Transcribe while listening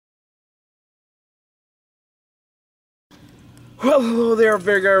Well, hello there,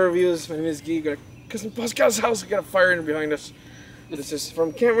 Bear Guy Reviews. My name is Guy. Got a cousin Pascal's house. We got a fire in behind us. This is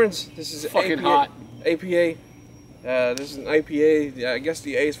from Cameron's. This is fucking APA, hot. APA. This is an IPA. Yeah, I guess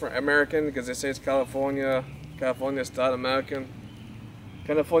the A is for American because they say it's California. California style American.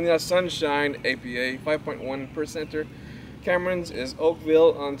 California Sunshine APA 5.1%. Cameron's is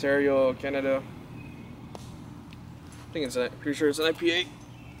Oakville, Ontario, Canada. I think it's pretty sure it's an IPA.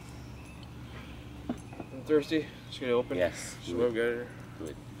 I'm thirsty. Just gonna open. Yes. Just go get it.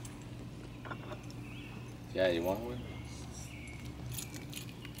 Good. Yeah, you want one?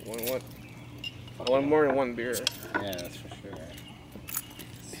 You want what? I want more than one beer. Yeah, that's for sure.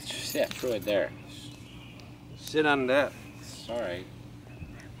 Yeah, throw it there. Sit on that. It's alright.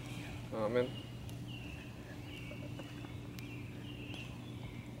 Oh man.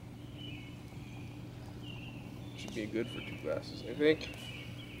 Should be good for 2 glasses, I think.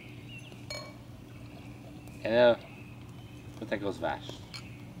 Ja, wat ik als waas.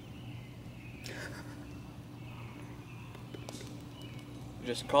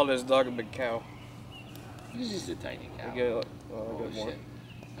 Just call this dog a big cow. This is a tiny cow. I get, Oh, get more. shit.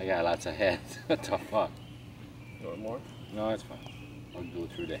 I got lots of head. What the fuck? You want more? No, it's fine. I'll go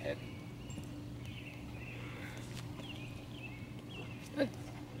through the head.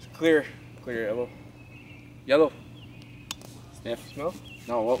 It's clear. Clear yellow. Yellow. Sniff. Smell?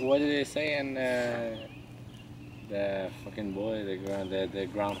 No, what did they say in the fucking boy, the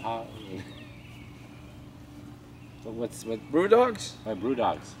groundhog? what Brew dogs? brew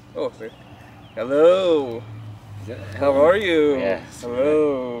dogs? Oh, sorry. Hello. How are you? Yes.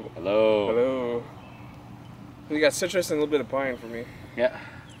 Hello. Hello. Hello. We got citrus and a little bit of pine for me. Yeah.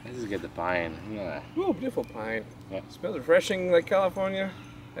 This is good. The pine. Yeah. Ooh, beautiful pine. Yeah. Smells refreshing like California,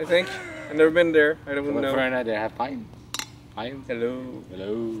 I think. I've never been there. I don't know. California, they have pine. Pine. Hello.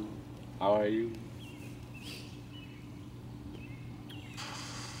 Hello. How are you?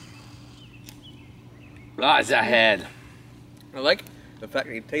 Lots ahead. I like the fact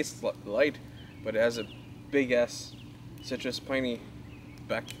that it tastes light, but it has a big ass citrus piney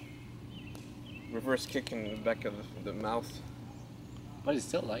back. Reverse kick in the back of the mouth. But it's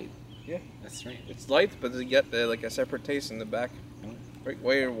still light. Yeah. That's right. It's light, but you get like a separate taste in the back. Mm. Right,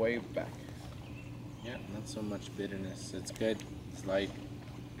 way back. Yeah, not so much bitterness. It's good. It's light.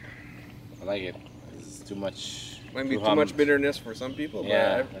 I like it. It's too much. Might be too much bitterness for some people,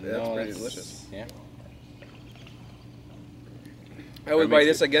 Yeah, but but that's no, pretty it's- delicious. Yeah. I would That buy makes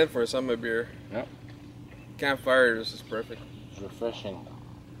this it- again for a summer beer. Yep. Campfire, this is perfect. Refreshing.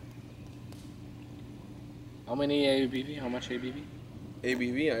 How many ABV? How much ABV?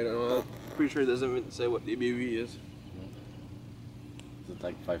 ABV, I don't know. Pretty sure it doesn't even say what the ABV is. Is it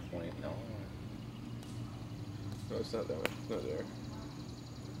like 5.0? No. No, it's not that one. It's not there.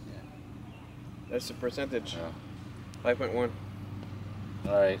 Yeah. That's the percentage. No. 5.1.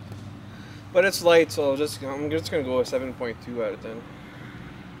 All right. But it's light, so I'm just gonna go with 7.2 out of 10.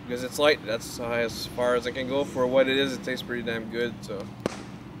 Because it's light, that's as far as I can go for what it is. It tastes pretty damn good. So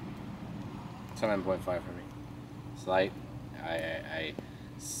 7.5 for me. It's light.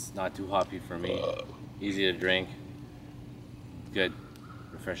 It's not too hoppy for me. Easy to drink. Good.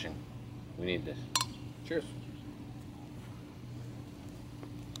 Refreshing. We need this. cheers.